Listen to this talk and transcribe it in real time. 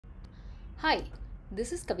Hi,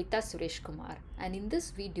 this is Kavita Suresh Kumar, and in this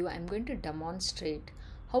video I'm going to demonstrate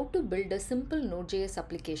how to build a simple Node.js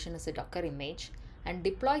application as a Docker image and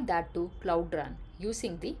deploy that to Cloud Run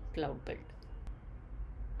using the Cloud Build.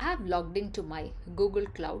 I have logged into my Google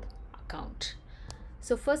Cloud account.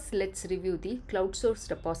 So first let's review the Cloud Source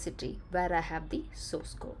repository where I have the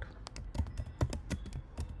source code.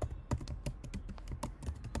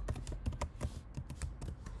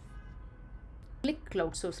 Click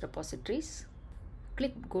Cloud Source Repositories.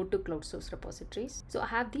 Click Go to Cloud Source Repositories. So I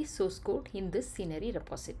have the source code in this scenery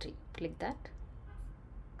repository. Click that.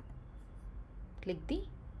 Click the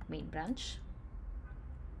main branch.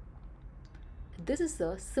 This is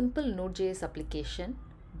a simple Node.js application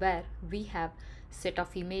where we have set of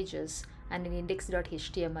images and an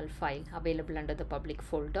index.html file available under the public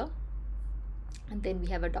folder. And then we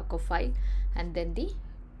have a Docker file and then the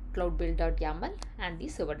cloudbuild.yaml and the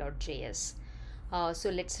server.js. So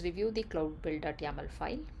let's review the cloudbuild.yaml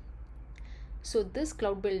file. So this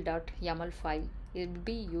cloudbuild.yaml file will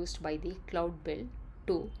be used by the Cloud Build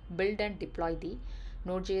to build and deploy the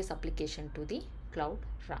Node.js application to the Cloud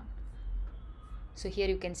Run. So here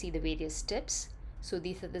you can see the various steps. So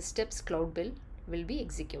these are the steps Cloud Build will be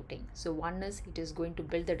executing. So one is it is going to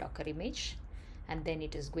build the Docker image, and then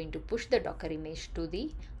it is going to push the Docker image to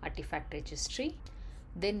the artifact registry.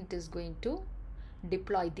 Then it is going to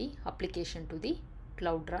deploy the application to the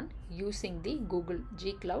Cloud Run using the Google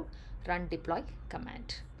G Cloud run deploy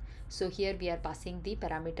command. So here we are passing the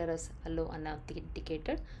parameter as allow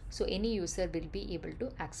unauthenticated. So any user will be able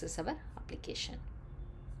to access our application.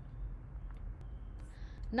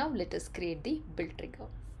 Now let us create the build trigger.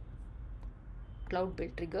 Cloud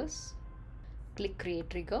build triggers. Click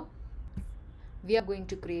create trigger. We are going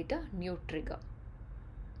to create a new trigger.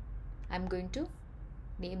 I'm going to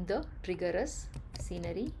name the trigger as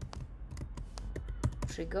scenery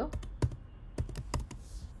trigger,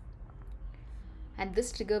 and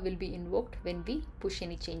this trigger will be invoked when we push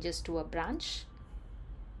any changes to a branch.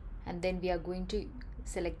 And then we are going to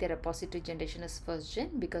select the repository generation as first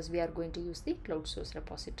gen because we are going to use the cloud source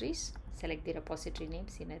repositories. Select the repository name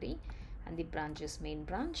scenery and the branch is main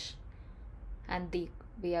branch, and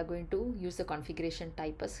we are going to use the configuration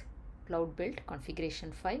type as cloud build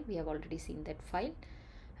configuration file. We have already seen that file,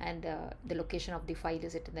 and the location of the file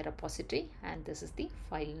is in the repository, and this is the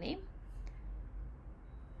file name.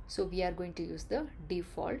 So we are going to use the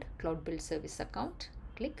default cloud build service account.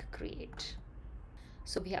 Click create.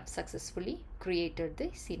 So we have successfully created the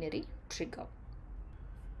scenery trigger.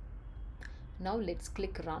 Now let's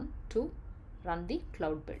click run to run the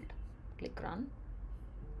cloud build. Click run.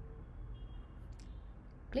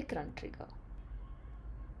 Click run trigger.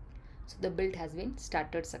 So the build has been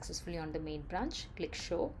started successfully on the main branch. Click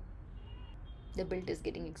show. The build is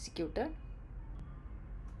getting executed.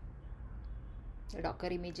 The Docker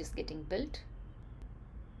image is getting built.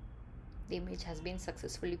 The image has been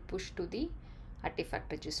successfully pushed to the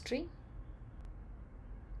artifact registry.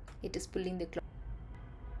 It is pulling the cloud.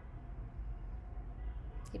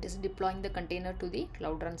 It is deploying the container to the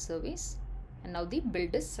Cloud Run service, and now the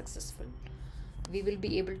build is successful. We will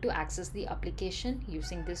be able to access the application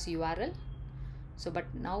using this URL. So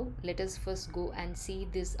but now let us first go and see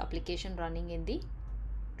this application running in the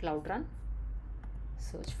Cloud Run.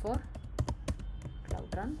 Search for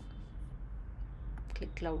Cloud Run.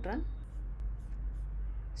 Click Cloud Run.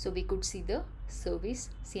 So we could see the service,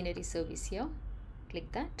 scenery service here.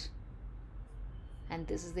 Click that, and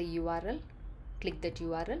this is the URL. Click that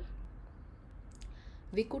URL.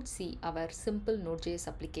 We could see our simple Node.js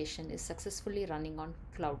application is successfully running on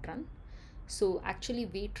Cloud Run. So actually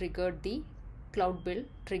we triggered the Cloud Build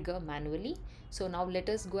trigger manually. So now let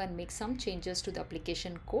us go and make some changes to the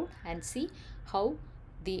application code and see how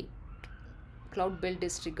the Cloud Build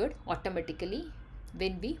is triggered automatically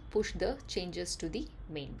when we push the changes to the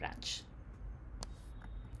main branch.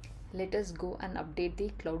 Let us go and update the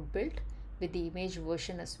Cloud Build with the image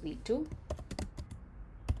version as v2.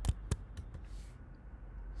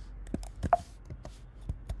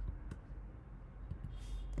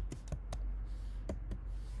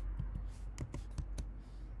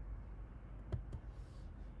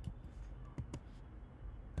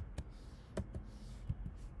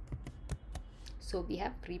 So we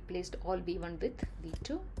have replaced all v1 with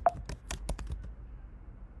v2.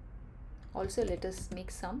 Also let us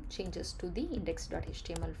make some changes to the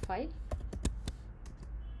index.html file.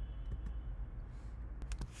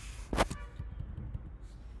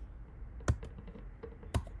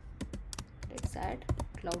 Let's add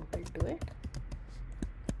cloud build to it.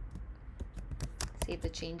 Save the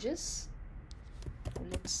changes.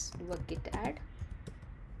 Let's do a git add.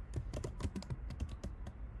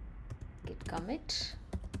 commit.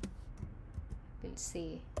 We'll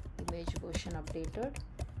say image version updated.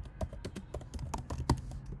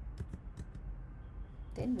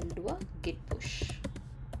 Then we'll do a git push.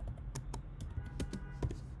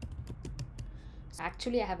 So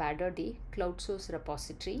actually I have added the cloud source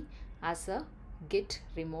repository as a git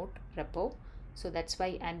remote repo. So that's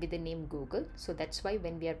why, and with the name Google. So that's why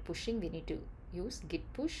when we are pushing, we need to use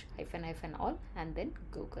git push -- all and then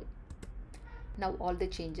Google. Now all the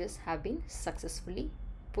changes have been successfully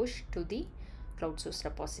pushed to the cloud source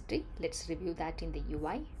repository. Let's review that in the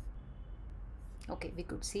UI. Okay, we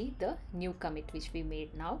could see the new commit which we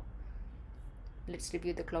made now. Let's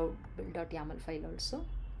review the cloudbuild.yaml file also.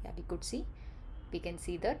 Yeah, we can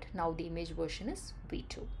see that now the image version is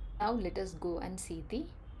v2. Now let us go and see the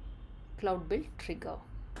cloud build trigger.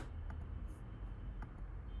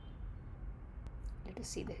 Let us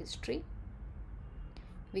see the history.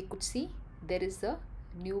 We could see there is a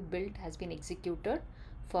new build has been executed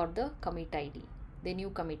for the commit ID, the new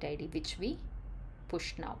commit ID which we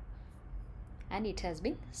pushed now, and it has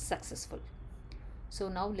been successful. So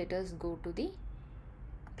now let us go to the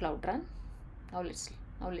cloud run. Now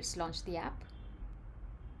let's launch the app.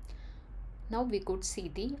 Now we could see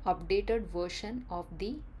the updated version of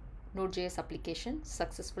the NodeJS application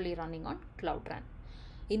successfully running on Cloud Run.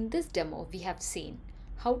 In this demo, we have seen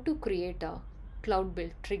how to create a cloud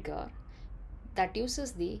build trigger that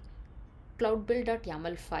uses the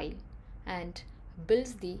cloudbuild.yaml file and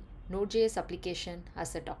builds the NodeJS application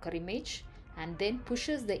as a Docker image, and then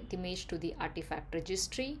pushes the image to the artifact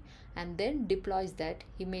registry, and then deploys that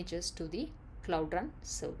images to the Cloud Run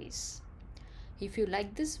service. If you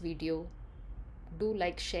like this video, do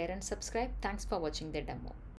like, share and subscribe. Thanks for watching the demo.